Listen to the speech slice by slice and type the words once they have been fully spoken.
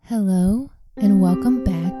Hello, and welcome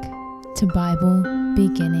back to Bible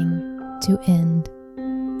Beginning to End.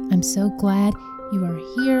 I'm so glad you are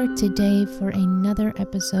here today for another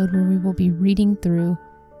episode where we will be reading through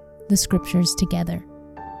the scriptures together.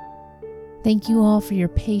 Thank you all for your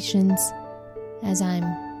patience as I'm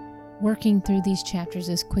working through these chapters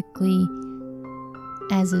as quickly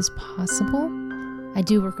as is possible. I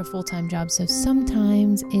do work a full-time job, so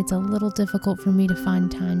sometimes it's a little difficult for me to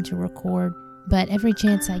find time to record. But every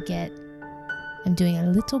chance I get, I'm doing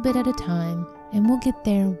a little bit at a time, and we'll get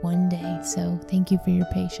there one day, so thank you for your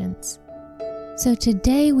patience. So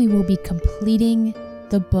today we will be completing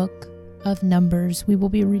the book of Numbers. We will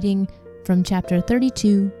be reading from chapter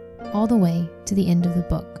 32 all the way to the end of the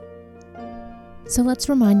book. So let's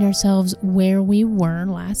remind ourselves where we were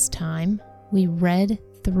last time. We read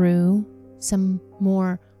through some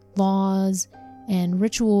more laws and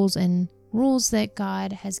rituals and rules that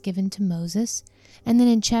God has given to Moses. And then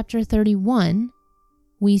in chapter 31,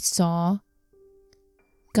 we saw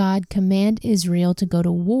God command Israel to go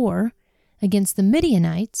to war against the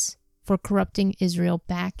Midianites for corrupting Israel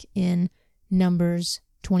back in Numbers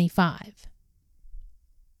 25.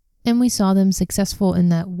 And we saw them successful in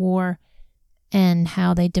that war and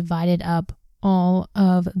how they divided up all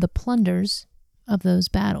of the plunders of those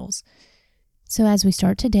battles. So as we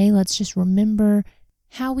start today, let's just remember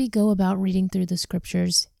how we go about reading through the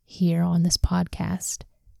scriptures here on this podcast.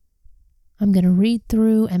 I'm going to read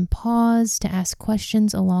through and pause to ask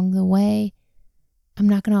questions along the way. I'm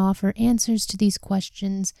not going to offer answers to these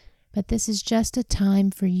questions, but this is just a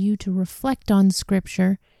time for you to reflect on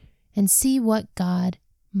scripture and see what God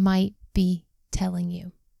might be telling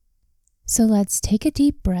you. So let's take a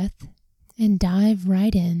deep breath and dive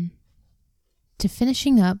right in to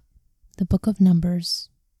finishing up the book of Numbers.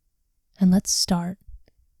 And let's start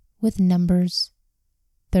with Numbers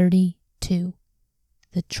 32,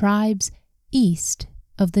 the tribes east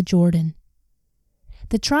of the Jordan.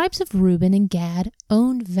 The tribes of Reuben and Gad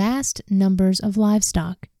owned vast numbers of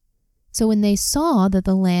livestock. So when they saw that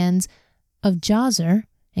the lands of Jazer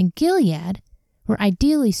and Gilead were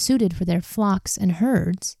ideally suited for their flocks and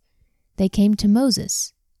herds, they came to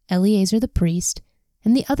Moses, Eleazar the priest,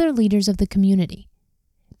 and the other leaders of the community.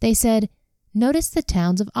 They said, "Notice the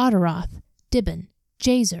towns of Adaroth, Dibon,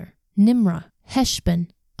 Jazer, Nimrah, Heshbon,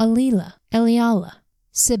 Alilah, Elialah,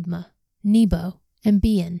 Sibmah, Nebo, and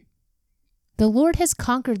Beon. The Lord has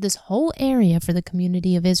conquered this whole area for the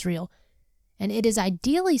community of Israel, and it is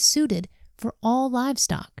ideally suited for all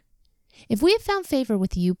livestock. If we have found favor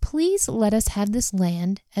with you, please let us have this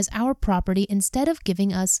land as our property instead of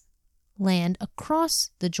giving us land across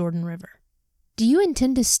the Jordan River. Do you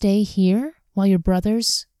intend to stay here while your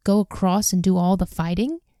brothers go across and do all the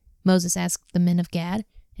fighting?" Moses asked the men of Gad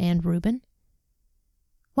and Reuben.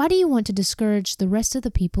 "Why do you want to discourage the rest of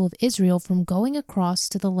the people of Israel from going across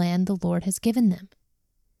to the land the Lord has given them?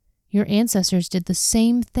 Your ancestors did the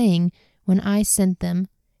same thing when I sent them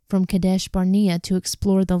from Kadesh Barnea to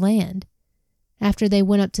explore the land. After they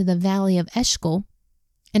went up to the valley of Eshcol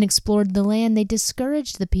and explored the land, they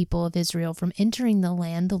discouraged the people of Israel from entering the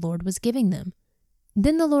land the Lord was giving them.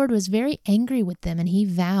 Then the Lord was very angry with them, and he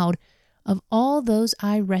vowed, 'Of all those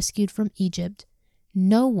I rescued from Egypt,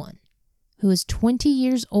 no one who is 20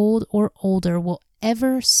 years old or older will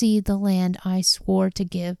ever see the land I swore to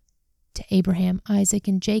give to Abraham, Isaac,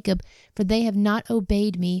 and Jacob, for they have not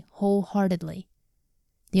obeyed me wholeheartedly.'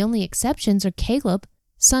 The only exceptions are Caleb,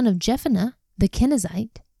 son of Jephunneh, the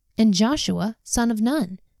Kenizzite, and Joshua, son of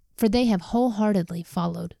Nun, for they have wholeheartedly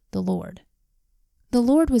followed the Lord." The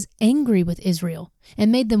Lord was angry with Israel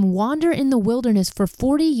and made them wander in the wilderness for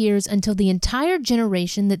 40 years until the entire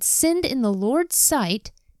generation that sinned in the Lord's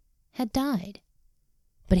sight had died.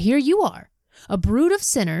 But here you are, a brood of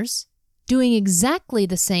sinners, doing exactly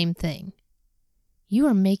the same thing. You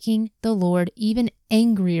are making the Lord even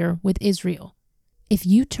angrier with Israel. If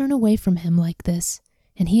you turn away from him like this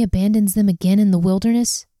and he abandons them again in the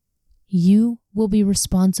wilderness, you will be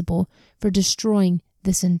responsible for destroying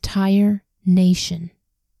this entire nation.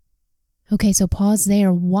 Okay, so pause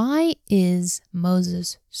there. Why is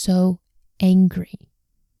Moses so angry?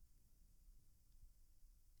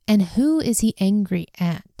 And who is he angry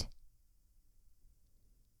at?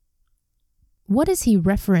 What is he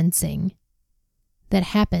referencing that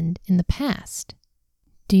happened in the past?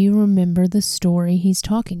 Do you remember the story he's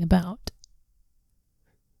talking about?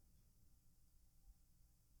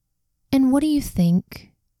 And what do you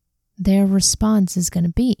think their response is going to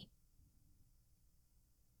be?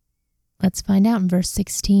 Let's find out in verse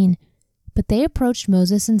 16. But they approached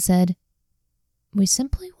Moses and said, "We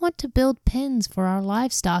simply want to build pens for our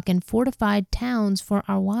livestock and fortified towns for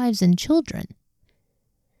our wives and children."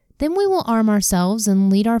 Then we will arm ourselves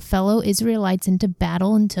and lead our fellow Israelites into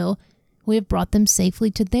battle until we have brought them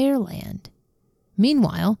safely to their land.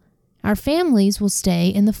 Meanwhile, our families will stay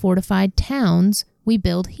in the fortified towns we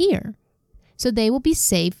build here, so they will be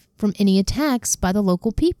safe from any attacks by the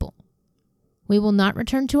local people. We will not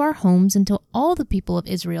return to our homes until all the people of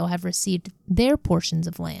Israel have received their portions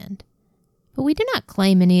of land. But we do not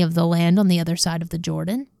claim any of the land on the other side of the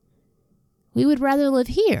Jordan. We would rather live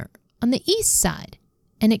here on the east side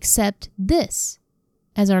and accept this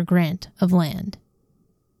as our grant of land."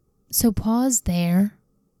 So pause there.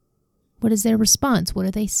 What is their response? What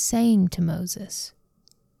are they saying to Moses?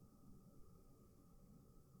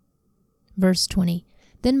 Verse 20,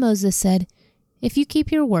 "Then Moses said, 'If you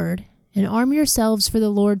keep your word and arm yourselves for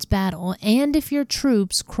the Lord's battle, and if your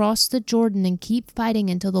troops cross the Jordan and keep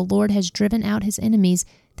fighting until the Lord has driven out his enemies,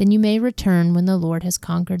 then you may return when the Lord has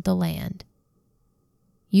conquered the land.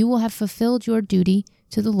 You will have fulfilled your duty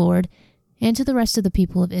to the Lord and to the rest of the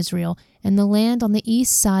people of Israel, and the land on the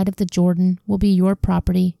east side of the Jordan will be your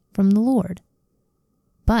property from the Lord.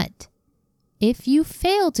 But if you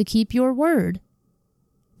fail to keep your word,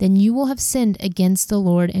 then you will have sinned against the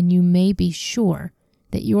Lord, and you may be sure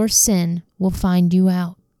that your sin will find you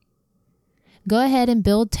out. Go ahead and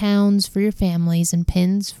build towns for your families and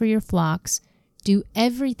pens for your flocks. Do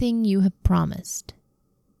everything you have promised.'"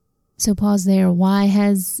 So pause there. Why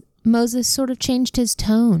has Moses sort of changed his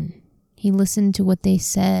tone? He listened to what they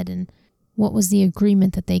said, and what was the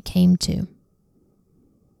agreement that they came to?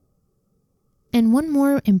 And one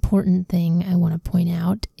more important thing I want to point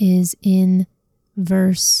out is in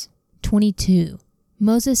verse 22.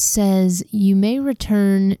 Moses says, "You may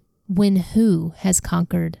return when who has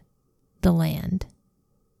conquered the land?"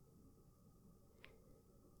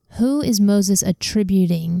 Who is Moses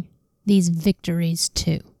attributing these victories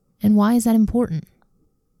to? And why is that important?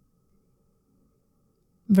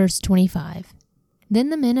 Verse 25. "Then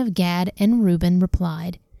the men of Gad and Reuben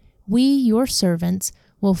replied, 'We, your servants,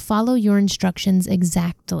 will follow your instructions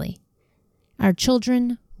exactly. Our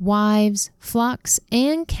children, wives, flocks,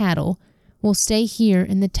 and cattle will stay here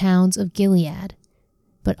in the towns of Gilead,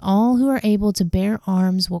 but all who are able to bear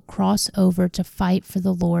arms will cross over to fight for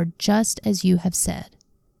the Lord, just as you have said.'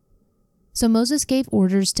 So Moses gave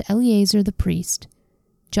orders to Eleazar the priest,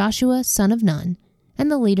 Joshua son of Nun, and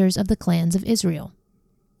the leaders of the clans of Israel.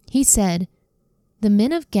 He said, 'The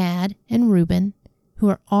men of Gad and Reuben, who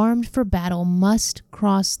are armed for battle, must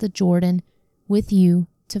cross the Jordan with you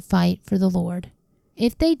to fight for the Lord.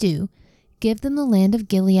 If they do, give them the land of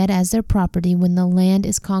Gilead as their property when the land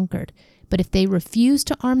is conquered. But if they refuse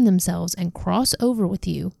to arm themselves and cross over with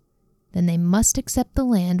you, then they must accept the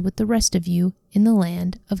land with the rest of you in the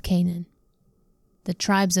land of Canaan.' The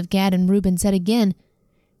tribes of Gad and Reuben said again,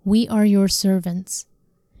 'We are your servants,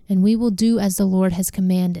 and we will do as the Lord has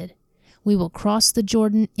commanded. We will cross the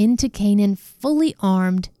Jordan into Canaan fully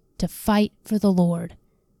armed to fight for the Lord.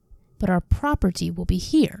 But our property will be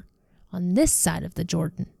here, on this side of the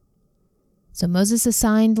Jordan.' So Moses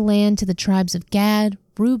assigned land to the tribes of Gad,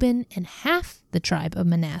 Reuben, and half the tribe of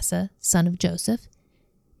Manasseh, son of Joseph.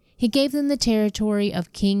 He gave them the territory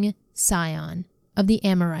of King Sihon of the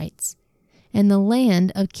Amorites, and the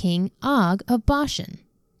land of King Og of Bashan,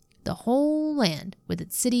 the whole land with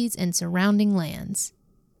its cities and surrounding lands.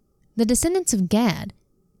 The descendants of Gad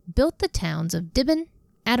built the towns of Dibon,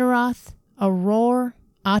 Adaroth, Aroer,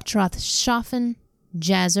 Atroth-Shaphan,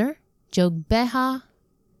 Jazer, Jogbehah,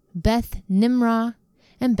 Beth Nimrah,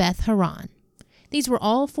 and Beth Haran. These were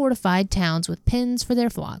all fortified towns with pens for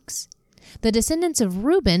their flocks. The descendants of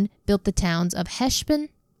Reuben built the towns of Heshbon,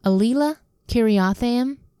 Elilah,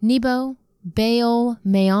 Kiriathaim, Nebo,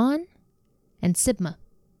 Baal-Meon, and Sibmah.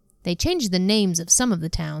 They changed the names of some of the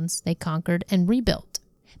towns they conquered and rebuilt.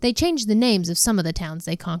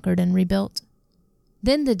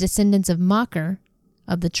 Then the descendants of Machir,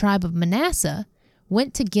 of the tribe of Manasseh,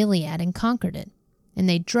 went to Gilead and conquered it, and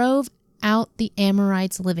they drove out the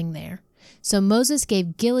Amorites living there. So Moses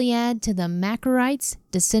gave Gilead to the Machirites,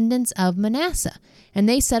 descendants of Manasseh, and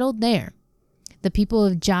they settled there. The people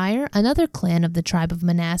of Jair, another clan of the tribe of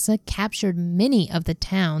Manasseh, captured many of the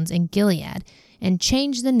towns in Gilead and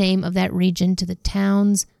changed the name of that region to the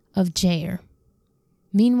towns of Jair.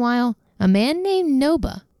 Meanwhile, a man named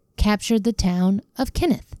Nobah captured the town of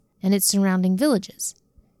Kenath and its surrounding villages,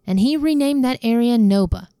 and he renamed that area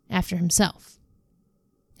Nobah after himself.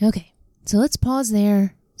 Okay, so let's pause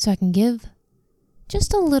there so I can give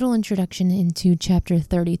just a little introduction into chapter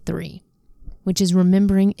 33, which is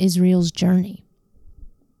remembering Israel's journey.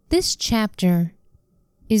 This chapter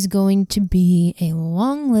is going to be a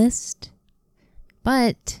long list,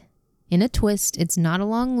 but in a twist, it's not a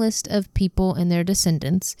long list of people and their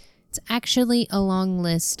descendants. It's actually a long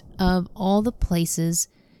list of all the places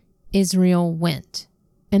Israel went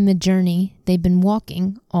and the journey they've been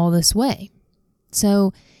walking all this way.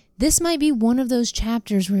 So this might be one of those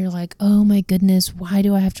chapters where you're like, oh my goodness, why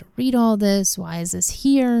do I have to read all this? Why is this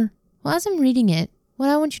here? Well, as I'm reading it, what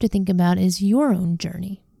I want you to think about is your own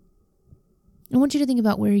journey. I want you to think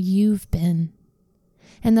about where you've been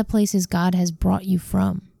and the places God has brought you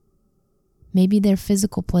from. Maybe they're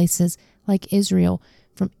physical places like Israel,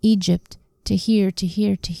 from Egypt to here, to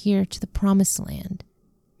here, to here, to the promised land.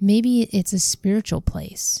 Maybe it's a spiritual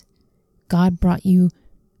place. God brought you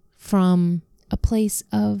from a place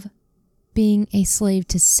of being a slave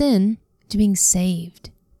to sin to being saved,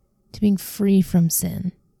 to being free from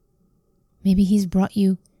sin. Maybe he's brought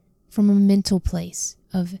you from a mental place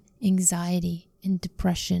of anxiety and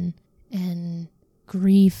depression and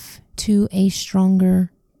grief to a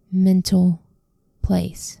stronger mental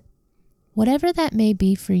place. Whatever that may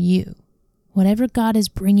be for you, whatever God is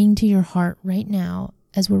bringing to your heart right now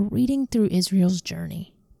as we're reading through Israel's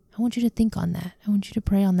journey, I want you to think on that. I want you to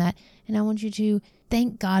pray on that. And I want you to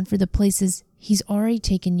thank God for the places he's already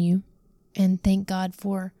taken you, and thank God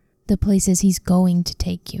for the places he's going to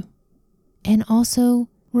take you. And also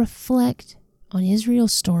reflect on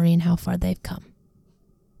Israel's story and how far they've come.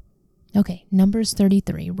 Okay, Numbers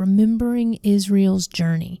 33, remembering Israel's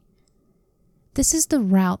journey. This is the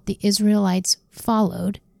route the Israelites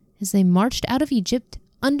followed as they marched out of Egypt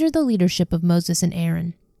under the leadership of Moses and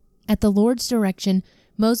Aaron. At the Lord's direction,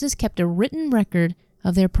 Moses kept a written record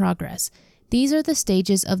of their progress. These are the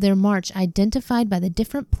stages of their march identified by the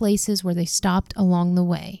different places where they stopped along the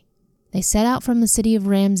way. They set out from the city of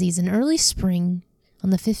Ramses in early spring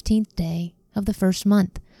on the 15th day of the first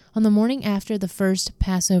month, on the morning after the first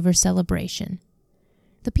Passover celebration.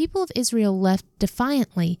 The people of Israel left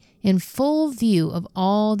defiantly in full view of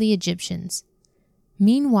all the Egyptians.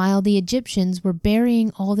 Meanwhile, the Egyptians were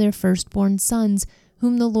burying all their firstborn sons,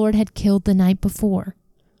 whom the Lord had killed the night before.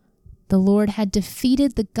 The Lord had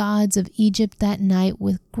defeated the gods of Egypt that night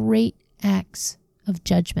with great acts of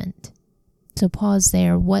judgment. So pause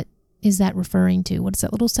there. What is that referring to? What is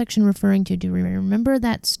that little section referring to? Do we remember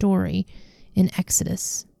that story in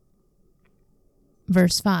Exodus?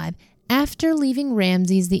 Verse 5. After leaving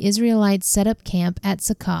Ramses, the Israelites set up camp at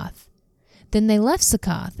Succoth. Then they left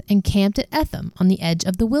Succoth and camped at Etham on the edge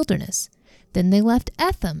of the wilderness. Then they left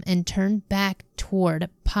Etham and turned back toward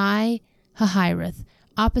Pi-Hahiroth,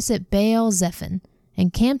 opposite Baal-Zephon,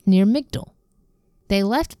 and camped near Migdol. They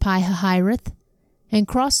left Pi-Hahiroth and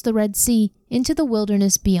crossed the Red Sea into the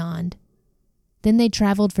wilderness beyond. Then they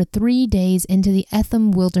traveled for 3 days into the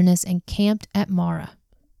Etham wilderness and camped at Marah.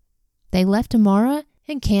 They left Marah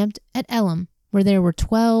and camped at Elim, where there were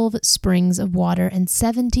 12 springs of water and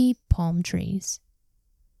 70 palm trees.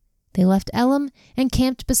 They left Elim and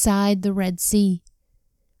camped beside the Red Sea.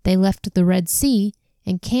 They left the Red Sea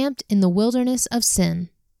and camped in the wilderness of Sin.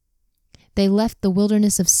 They left the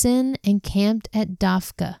wilderness of Sin and camped at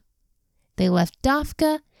Dophkah. They left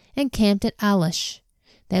Dophkah and camped at Alish.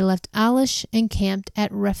 They left Alish and camped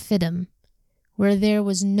at Rephidim, where there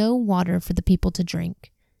was no water for the people to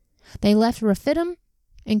drink. They left Rephidim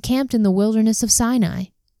and camped in the wilderness of Sinai.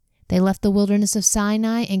 They left the wilderness of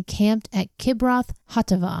Sinai and camped at Kibroth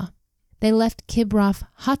Hattaavah. They left Kibroth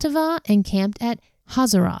Hattaavah and camped at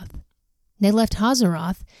Hazeroth. They left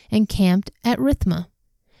Hazeroth and camped at Rithmah.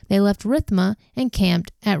 They left Rithmah and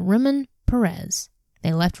camped at Rimmon Perez.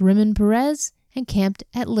 They left Rimmon Perez and camped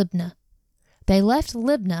at Libnah. They left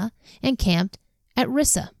Libnah and camped at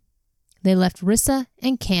Rissah. They left Rissah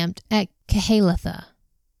and camped at Kehelathah.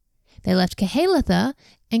 They left Kehelathah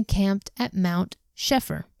and camped at Mount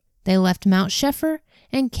Shepher. They left Mount Shepher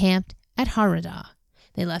and camped at Haradah.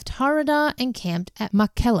 They left Haradah and camped at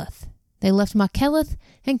Makheleth. They left Makheleth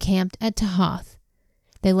and camped at Tahath.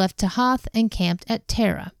 They left Tahath and camped at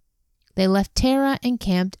Terah. They left Terah and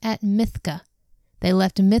camped at Mithkah. They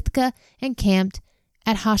left Mithkah and camped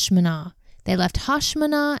at Hashmanah. They left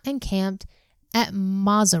Hashmanah and camped at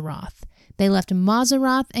Mazaroth. They left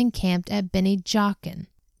Mazaroth and camped at Beni Jaakan.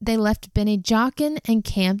 They left Beni Jaakan and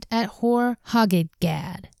camped at Hor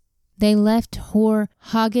Haggidgad. They left Hor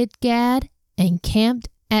Haggidgad and camped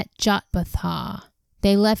at Jotbathah.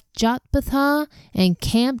 They left Jotbathah and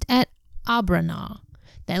camped at Abranah.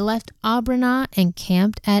 They left Abranah and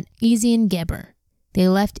camped at Ezion-Geber. They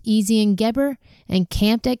left Ezion-Geber and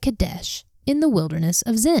camped at Kadesh in the wilderness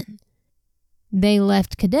of Zin. They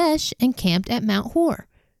left Kadesh and camped at Mount Hor,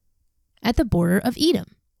 at the border of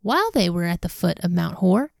Edom. While they were at the foot of Mount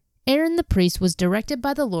Hor, Aaron the priest was directed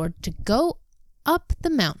by the Lord to go up the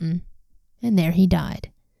mountain, and there he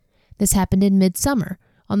died. This happened in midsummer,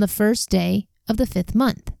 on the first day of the 5th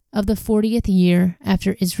month of the 40th year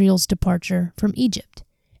after Israel's departure from Egypt.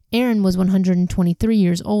 Aaron was 123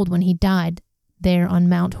 years old when he died there on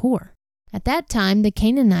Mount Hor. At that time, the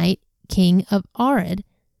Canaanite king of Arad,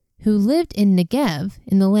 who lived in Negev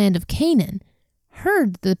in the land of Canaan,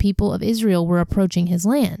 heard the people of Israel were approaching his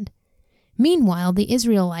land. Meanwhile, the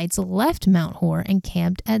Israelites left Mount Hor and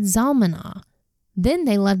camped at Zalmanah. Then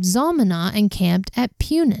they left Zalmanah and camped at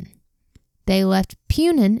Punon. They left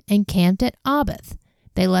Punon and camped at Abath.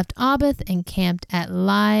 They left Abath and camped at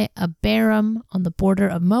Abarim on the border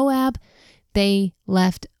of Moab. They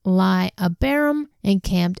left Abarim and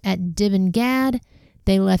camped at Dibon-Gad.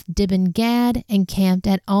 They left Dibon-Gad and camped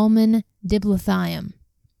at Almon-Diblathaim.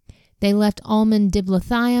 They left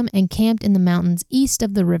Almon-Diblathaim and camped in the mountains east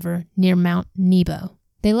of the river near Mount Nebo.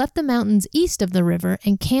 They left the mountains east of the river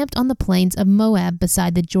and camped on the plains of Moab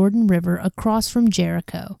beside the Jordan River across from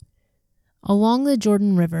Jericho. Along the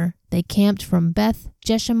Jordan River, they camped from Beth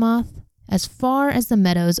Jeshemoth as far as the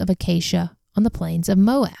meadows of Acacia on the plains of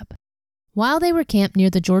Moab. While they were camped near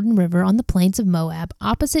the Jordan River on the plains of Moab,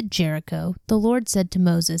 opposite Jericho, the Lord said to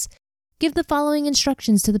Moses, "Give the following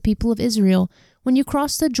instructions to the people of Israel. When you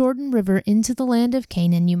cross the Jordan River into the land of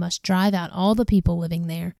Canaan, you must drive out all the people living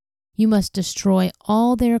there. You must destroy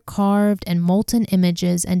all their carved and molten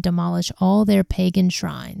images and demolish all their pagan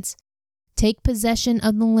shrines. Take possession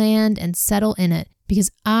of the land and settle in it, because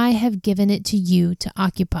I have given it to you to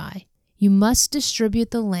occupy. You must distribute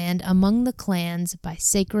the land among the clans by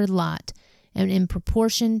sacred lot and in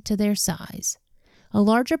proportion to their size. A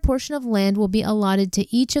larger portion of land will be allotted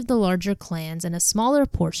to each of the larger clans, and a smaller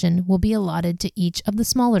portion will be allotted to each of the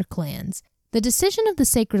smaller clans. The decision of the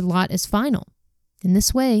sacred lot is final. In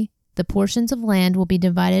this way, the portions of land will be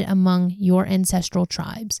divided among your ancestral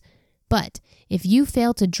tribes. But if you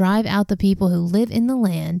fail to drive out the people who live in the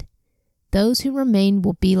land, those who remain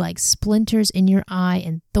will be like splinters in your eye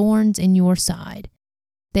and thorns in your side.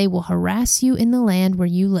 They will harass you in the land where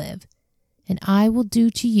you live, and I will do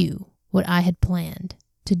to you what I had planned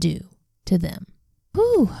to do to them."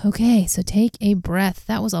 Whew, okay, so take a breath.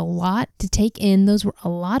 That was a lot to take in. Those were a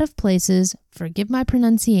lot of places. Forgive my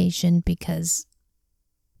pronunciation because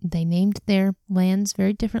they named their lands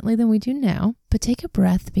very differently than we do now. But take a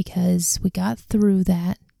breath because we got through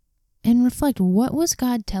that and reflect, what was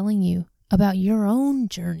God telling you about your own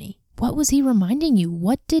journey? What was he reminding you?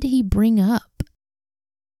 What did he bring up?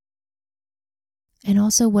 And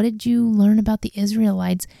also, what did you learn about the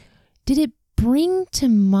Israelites? Did it bring to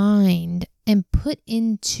mind and put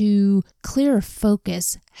into clearer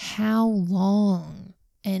focus how long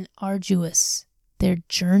and arduous their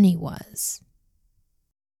journey was?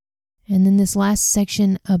 And then this last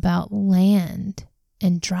section about land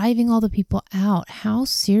and driving all the people out. How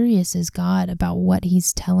serious is God about what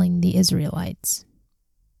he's telling the Israelites?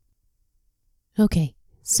 Okay,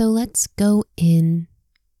 so let's go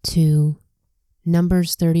into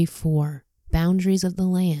Numbers 34, boundaries of the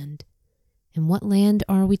land. And what land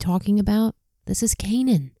are we talking about? This is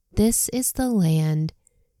Canaan. This is the land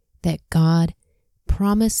that God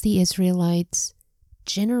promised the Israelites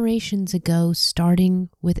generations ago, starting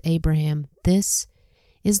with Abraham. This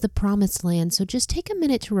is the promised land. So just take a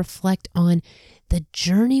minute to reflect on the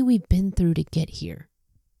journey we've been through to get here.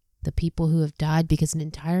 The people who have died because an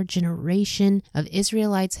entire generation of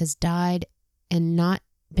Israelites has died and not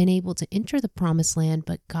been able to enter the promised land,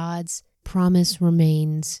 but God's promise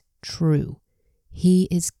remains true. He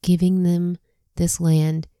is giving them this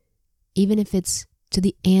land, even if it's to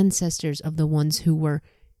the ancestors of the ones who were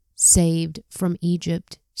saved from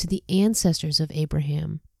Egypt, to the ancestors of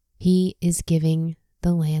Abraham. He is giving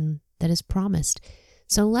the land that is promised.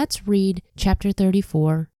 So let's read chapter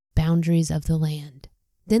 34, boundaries of the land.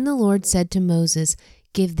 Then the Lord said to Moses,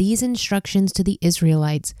 "Give these instructions to the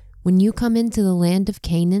Israelites. When you come into the land of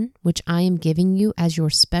Canaan, which I am giving you as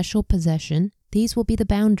your special possession, these will be the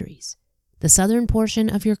boundaries. The southern portion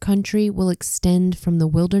of your country will extend from the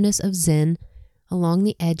wilderness of Zin along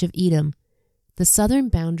the edge of Edom. The southern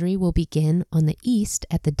boundary will begin on the east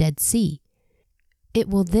at the Dead Sea. It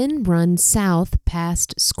will then run south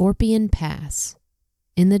past Scorpion Pass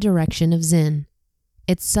in the direction of Zin.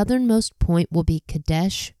 Its southernmost point will be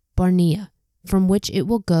Kadesh Barnea, from which it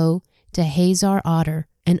will go to Hazar Otter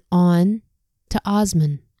and on to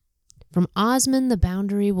Osman. From Osman, the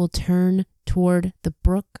boundary will turn toward the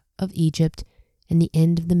brook of Egypt and the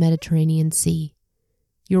end of the Mediterranean Sea.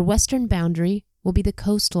 Your western boundary will be the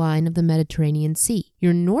coastline of the Mediterranean Sea.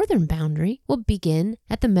 Your northern boundary will begin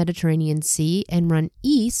at the Mediterranean Sea and run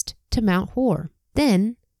east to Mount Hor,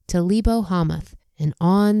 then to Lebo Hamath, and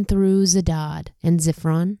on through Zedad and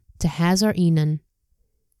Ziphron to Hazar Enan.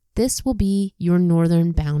 This will be your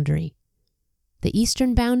northern boundary. The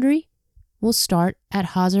eastern boundary will start at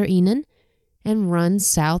Hazar Enan and run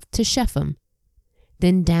south to Shephem,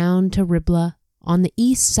 then down to Riblah on the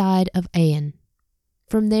east side of Ain.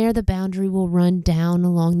 From there, the boundary will run down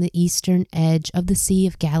along the eastern edge of the Sea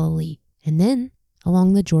of Galilee, and then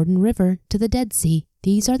along the Jordan River to the Dead Sea.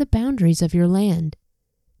 These are the boundaries of your land.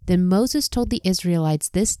 Then Moses told the Israelites,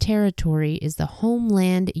 this territory is the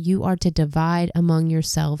homeland you are to divide among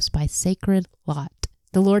yourselves by sacred lot.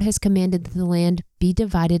 The Lord has commanded that the land be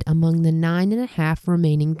divided among the 9.5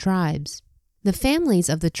 remaining tribes. The families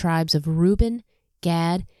of the tribes of Reuben,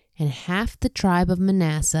 Gad, and half the tribe of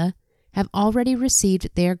Manasseh have already received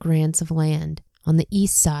their grants of land on the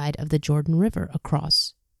east side of the Jordan River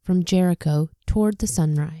across from Jericho toward the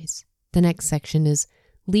sunrise. The next section is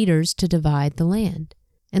leaders to divide the land.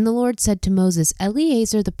 And the Lord said to Moses,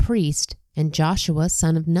 Eleazar the priest and Joshua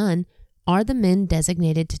son of Nun are the men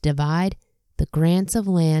designated to divide the grants of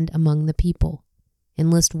land among the people.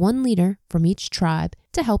 Enlist one leader from each tribe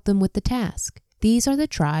to help them with the task. These are the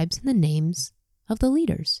tribes and the names of the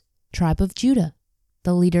leaders. Tribe of Judah,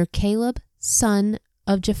 the leader Caleb, son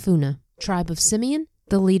of Jephunneh. Tribe of Simeon,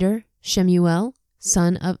 the leader Shemuel,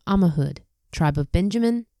 son of Ammihud. Tribe of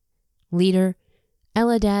Benjamin, leader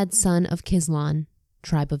Eladad, son of Kislon.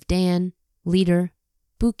 Tribe of Dan, leader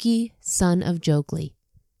Buki, son of Jogli.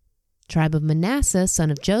 Tribe of Manasseh, son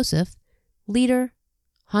of Joseph, leader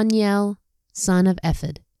Haniel, son of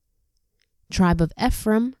Ephod. Tribe of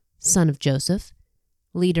Ephraim, son of Joseph,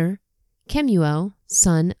 leader Kemuel,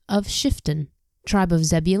 son of Shifton. Tribe of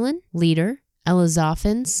Zebulun, leader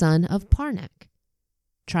Elizaphan, son of Parnak.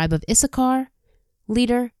 Tribe of Issachar,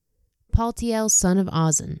 leader Paltiel, son of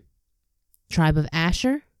Ozan. Tribe of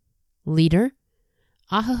Asher, leader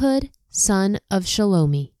Ahihud, son of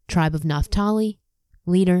Shalomi. Tribe of Naphtali,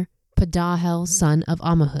 leader Pedahel, son of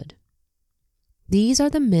Ammihud. These are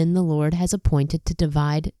the men the Lord has appointed to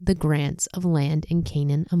divide the grants of land in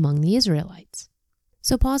Canaan among the Israelites.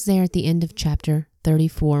 So pause there at the end of chapter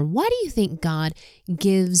 34. Why do you think God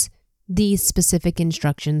gives these specific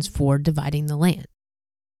instructions for dividing the land?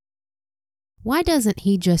 Why doesn't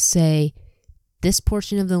he just say, this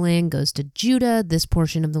portion of the land goes to Judah, this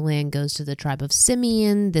portion of the land goes to the tribe of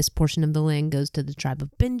Simeon, this portion of the land goes to the tribe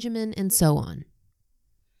of Benjamin, and so on?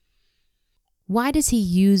 Why does he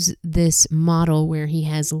use this model where he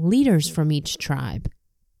has leaders from each tribe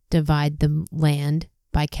divide the land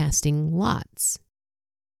by casting lots?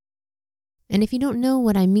 And if you don't know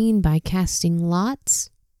what I mean by casting lots,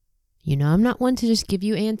 you know I'm not one to just give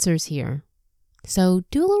you answers here. So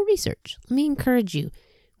do a little research. Let me encourage you.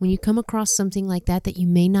 When you come across something like that you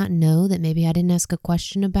may not know, that maybe I didn't ask a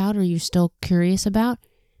question about or you're still curious about,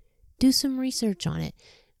 do some research on it.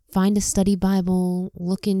 Find a study Bible,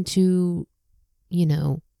 look into,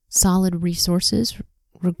 solid resources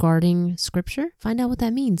regarding scripture. Find out what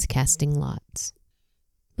that means, casting lots.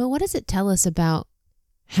 But what does it tell us about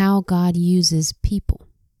how God uses people?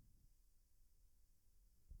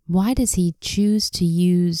 Why does he choose to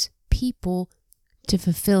use people to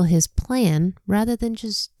fulfill his plan rather than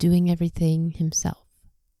just doing everything himself?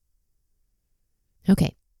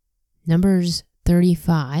 Okay, Numbers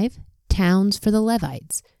 35, towns for the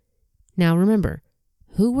Levites. Now remember,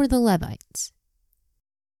 who were the Levites?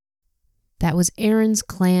 That was Aaron's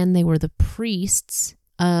clan. They were the priests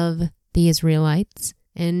of the Israelites.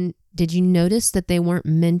 And did you notice that they weren't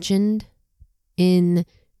mentioned in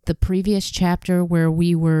the previous chapter where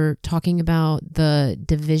we were talking about the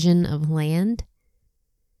division of land?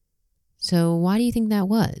 So why do you think that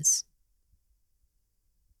was?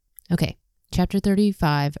 Okay, chapter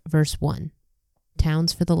 35, verse 1.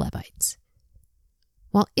 Towns for the Levites.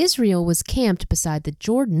 While Israel was camped beside the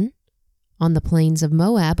Jordan, on the plains of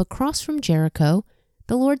Moab across from Jericho,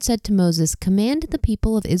 the Lord said to Moses, "Command the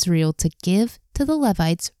people of Israel to give to the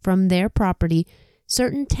Levites from their property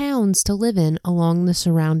certain towns to live in along the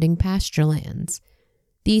surrounding pasture lands.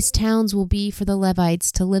 These towns will be for the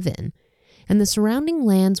Levites to live in, and the surrounding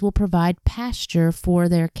lands will provide pasture for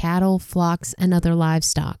their cattle, flocks, and other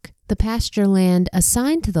livestock. The pasture land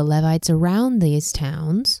assigned to the Levites around these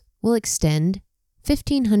towns will extend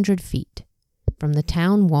 1,500 feet from the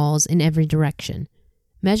town walls in every direction.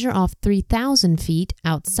 Measure off 3,000 feet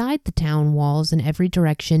outside the town walls in every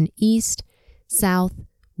direction, east, south,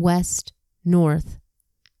 west, north,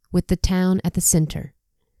 with the town at the center.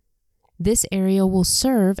 This area will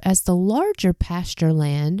serve as the larger pasture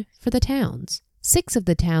land for the towns. 6 of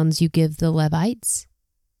the towns you give the Levites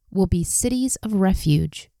will be cities of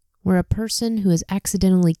refuge, where a person who has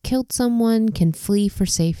accidentally killed someone can flee for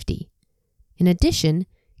safety. In addition,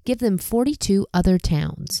 give them 42 other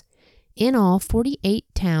towns. In all, 48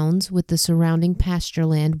 towns with the surrounding pasture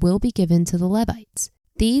land will be given to the Levites.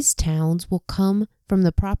 These towns will come from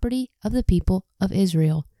the property of the people of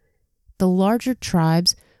Israel. The larger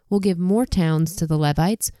tribes will give more towns to the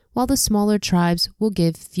Levites, while the smaller tribes will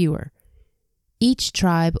give fewer. Each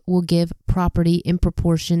tribe will give property in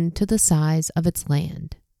proportion to the size of its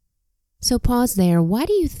land. So pause there. Why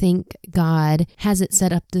do you think God has it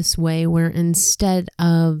set up this way where instead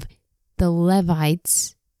of the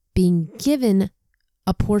Levites being given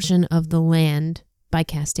a portion of the land by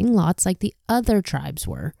casting lots like the other tribes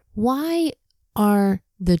were, why are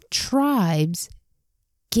the tribes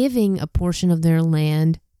giving a portion of their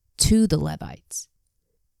land to the Levites?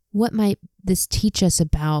 What might this teach us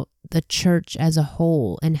about the church as a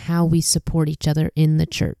whole and how we support each other in the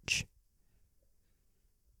church?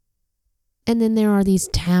 And then there are these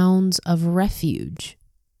towns of refuge.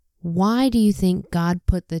 Why do you think God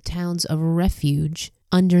put the towns of refuge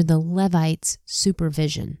under the Levites'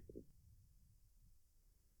 supervision?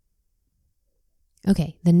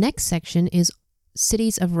 Okay, the next section is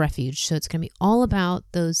cities of refuge. So it's going to be all about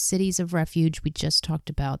those cities of refuge we just talked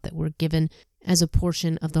about that were given as a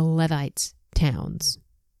portion of the Levites' towns.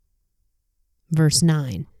 Verse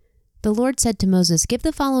 9. The Lord said to Moses, "Give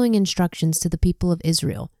the following instructions to the people of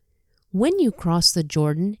Israel. When you cross the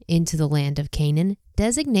Jordan into the land of Canaan,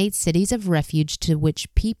 designate cities of refuge to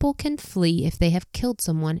which people can flee if they have killed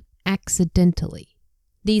someone accidentally.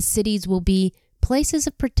 These cities will be places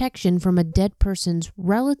of protection from a dead person's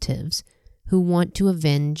relatives who want to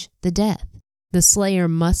avenge the death. The slayer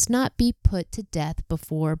must not be put to death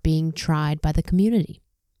before being tried by the community.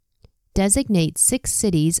 Designate 6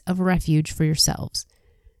 cities of refuge for yourselves,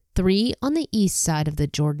 3 on the east side of the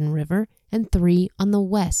Jordan River and 3 on the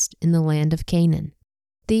west in the land of Canaan.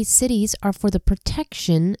 These cities are for the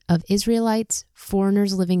protection of Israelites,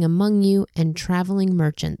 foreigners living among you, and traveling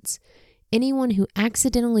merchants. Anyone who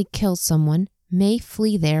accidentally kills someone may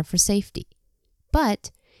flee there for safety.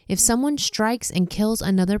 But if someone strikes and kills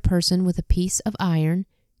another person with a piece of iron,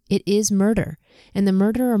 it is murder, and the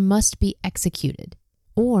murderer must be executed.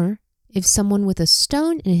 Or if someone with a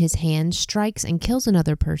stone in his hand strikes and kills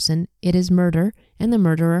another person, it is murder, and the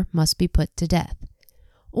murderer must be put to death.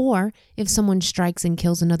 Or if someone strikes and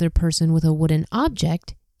kills another person with a wooden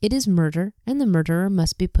object, it is murder, and the murderer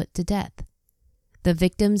must be put to death. The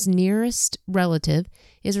victim's nearest relative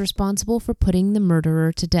is responsible for putting the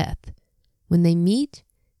murderer to death. When they meet,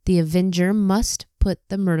 the avenger must put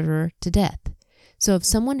the murderer to death. So if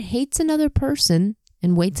someone hates another person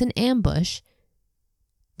and waits in ambush,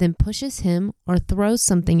 then pushes him or throws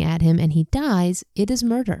something at him and he dies, it is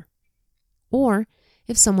murder. Or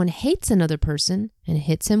if someone hates another person and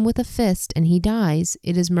hits him with a fist and he dies,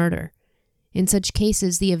 it is murder. In such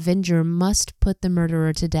cases, the avenger must put the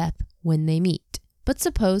murderer to death when they meet. But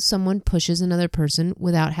suppose someone pushes another person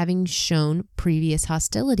without having shown previous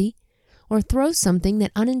hostility, or throws something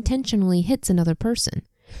that unintentionally hits another person,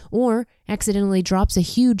 or accidentally drops a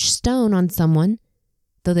huge stone on someone,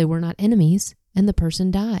 though they were not enemies, and the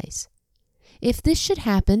person dies. If this should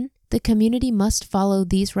happen, the community must follow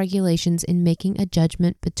these regulations in making a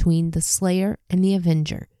judgment between the slayer and the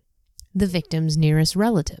avenger, the victim's nearest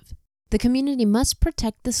relative. The community must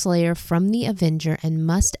protect the slayer from the avenger and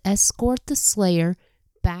must escort the slayer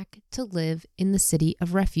back to live in the city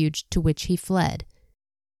of refuge to which he fled.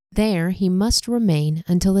 There he must remain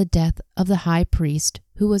until the death of the high priest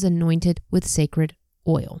who was anointed with sacred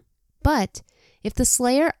oil. But if the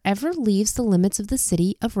slayer ever leaves the limits of the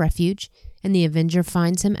city of refuge and the avenger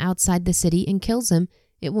finds him outside the city and kills him,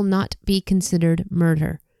 it will not be considered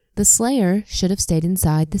murder. The slayer should have stayed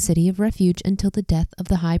inside the city of refuge until the death of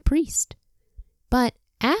the high priest. But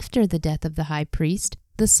after the death of the high priest,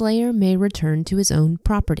 the slayer may return to his own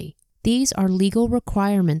property. These are legal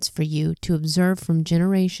requirements for you to observe from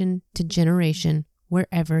generation to generation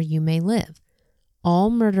wherever you may live. All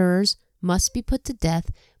murderers must be put to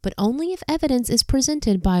death, but only if evidence is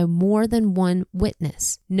presented by more than one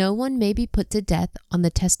witness. No one may be put to death on the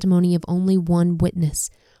testimony of only one witness.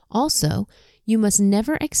 Also, you must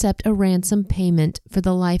never accept a ransom payment for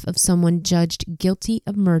the life of someone judged guilty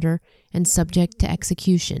of murder and subject to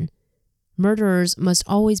execution. Murderers must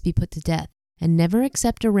always be put to death, and never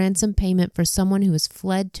accept a ransom payment for someone who has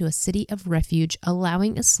fled to a city of refuge,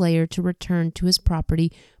 allowing a slayer to return to his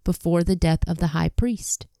property before the death of the high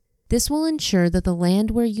priest. This will ensure that the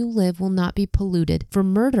land where you live will not be polluted, for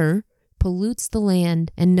murder pollutes the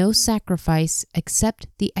land, and no sacrifice except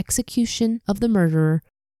the execution of the murderer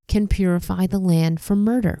can purify the land from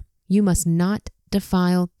murder. You must not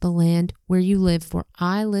defile the land where you live, for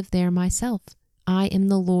I live there myself. I am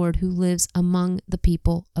the Lord who lives among the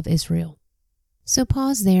people of Israel. So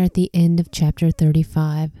pause there at the end of chapter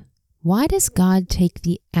 35. Why does God take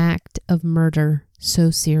the act of murder so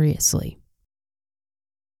seriously?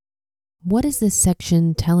 What is this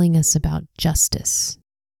section telling us about justice?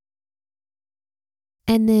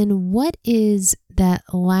 And then what is that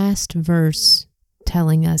last verse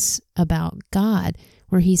telling us about God,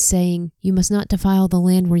 where he's saying, you must not defile the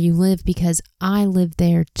land where you live because I live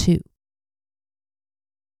there too?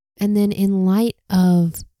 And then in light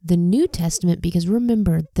of the New Testament, because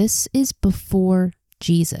remember, this is before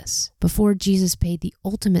Jesus paid the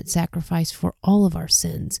ultimate sacrifice for all of our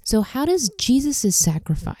sins. So how does Jesus'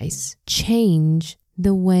 sacrifice change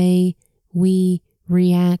the way we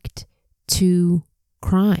react to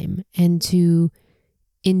crime and to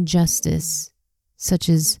injustice, such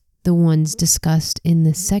as the ones discussed in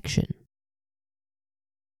this section?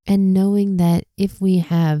 And knowing that if we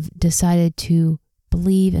have decided to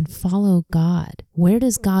believe and follow God, where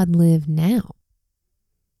does God live now?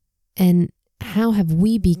 And how have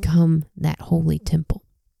we become that holy temple,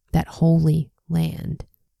 that holy land?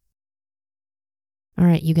 All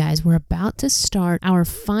right, you guys, we're about to start our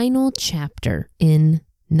final chapter in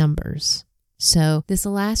Numbers. So this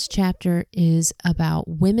last chapter is about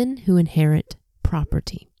women who inherit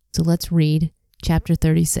property. So let's read chapter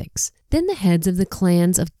 36. Then the heads of the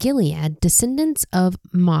clans of Gilead, descendants of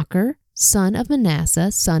Machir, son of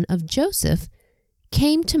Manasseh, son of Joseph,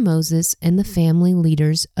 came to Moses and the family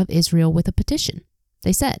leaders of Israel with a petition.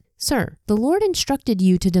 They said, Sir, the Lord instructed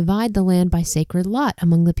you to divide the land by sacred lot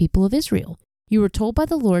among the people of Israel. You were told by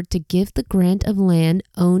the Lord to give the grant of land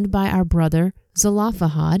owned by our brother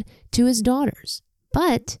Zelophehad to his daughters.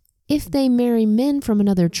 But if they marry men from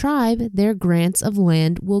another tribe, their grants of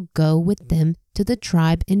land will go with them to the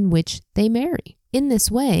tribe in which they marry. In this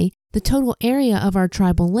way, the total area of our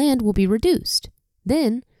tribal land will be reduced.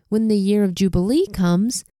 Then, when the year of Jubilee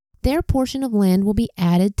comes, their portion of land will be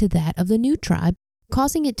added to that of the new tribe,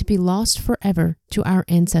 causing it to be lost forever to our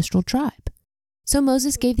ancestral tribe. So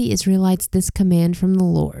Moses gave the Israelites this command from the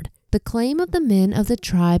Lord. The claim of the men of the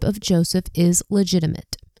tribe of Joseph is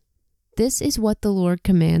legitimate. This is what the Lord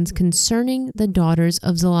commands concerning the daughters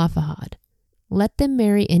of Zelophehad. Let them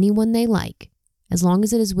marry anyone they like, as long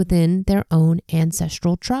as it is within their own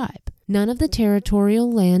ancestral tribe. None of the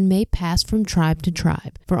territorial land may pass from tribe to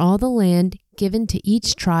tribe, for all the land given to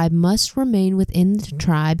each tribe must remain within the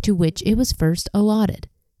tribe to which it was first allotted.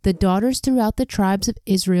 The daughters throughout the tribes of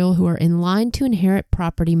Israel who are in line to inherit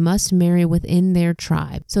property must marry within their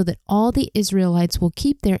tribe, so that all the Israelites will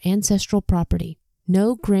keep their ancestral property.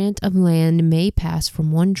 No grant of land may pass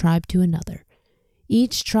from one tribe to another.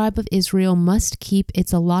 Each tribe of Israel must keep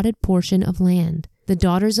its allotted portion of land. The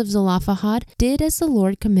daughters of Zelophehad did as the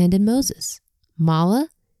Lord commanded Moses. Mahlah,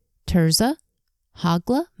 Tirzah,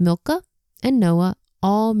 Hoglah, Milcah, and Noah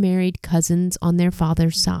all married cousins on their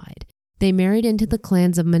father's side. They married into the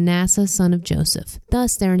clans of Manasseh, son of Joseph.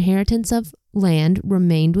 Thus, their inheritance of land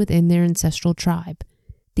remained within their ancestral tribe.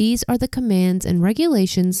 These are the commands and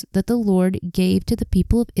regulations that the Lord gave to the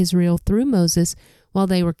people of Israel through Moses while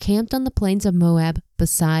they were camped on the plains of Moab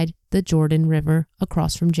beside the Jordan River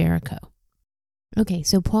across from Jericho. Okay,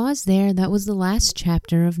 so pause there. That was the last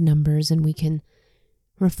chapter of Numbers, and we can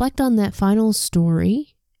reflect on that final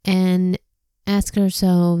story and ask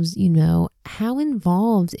ourselves, how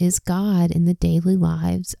involved is God in the daily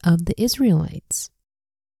lives of the Israelites?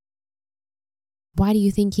 Why do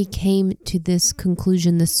you think he came to this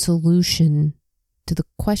conclusion, this solution to the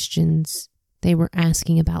questions they were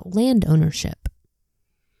asking about land ownership?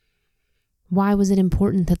 Why was it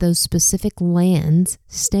important that those specific lands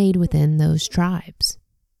stayed within those tribes?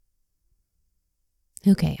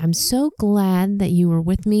 Okay, I'm so glad that you were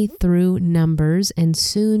with me through Numbers, and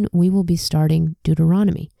soon we will be starting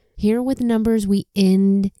Deuteronomy. Here with Numbers, we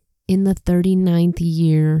end in the 39th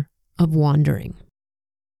year of wandering.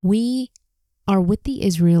 We are with the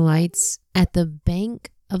Israelites at the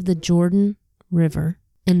bank of the Jordan River,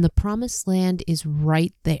 and the promised land is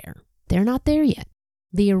right there. They're not there yet.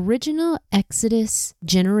 The original Exodus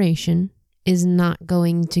generation is not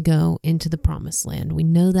going to go into the promised land. We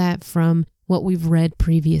know that from what we've read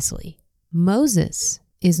previously. Moses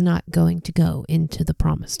is not going to go into the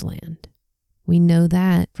promised land. We know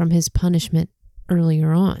that from his punishment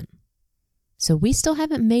earlier on. So we still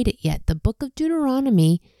haven't made it yet. The book of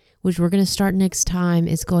Deuteronomy, which we're going to start next time,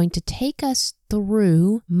 is going to take us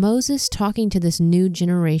through Moses talking to this new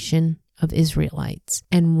generation of Israelites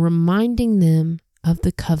and reminding them of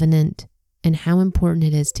the covenant and how important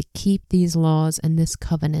it is to keep these laws and this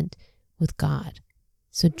covenant with God.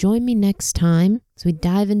 So join me next time as we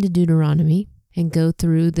dive into Deuteronomy and go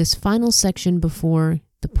through this final section before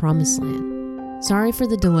the promised land. Sorry for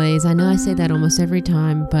the delays. I know I say that almost every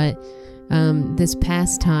time, but this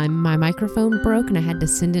past time my microphone broke and I had to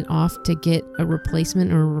send it off to get a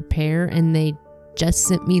replacement or a repair, and they just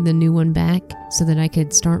sent me the new one back so that I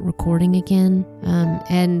could start recording again.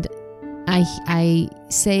 And I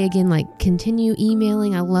say again, like, continue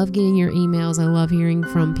emailing. I love getting your emails. I love hearing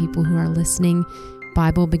from people who are listening.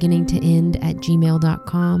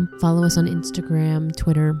 BibleBeginningToEnd@gmail.com. Follow us on Instagram,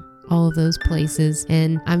 Twitter, all of those places.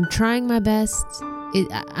 And I'm trying my best.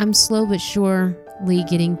 I'm slow but surely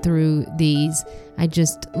getting through these. I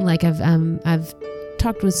just, like, I've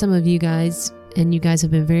talked with some of you guys, and you guys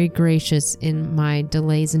have been very gracious in my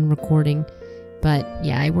delays in recording. But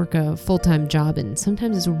yeah, I work a full-time job, and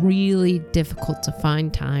sometimes it's really difficult to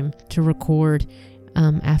find time to record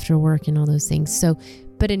after work and all those things. So,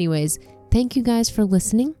 but anyways, thank you guys for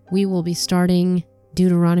listening. We will be starting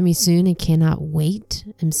Deuteronomy soon and cannot wait.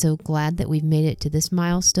 I'm so glad that we've made it to this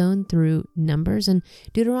milestone through Numbers, and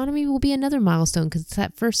Deuteronomy will be another milestone because it's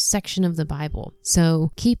that first section of the Bible.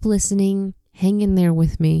 So keep listening, hang in there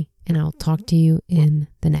with me, and I'll talk to you in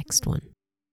the next one.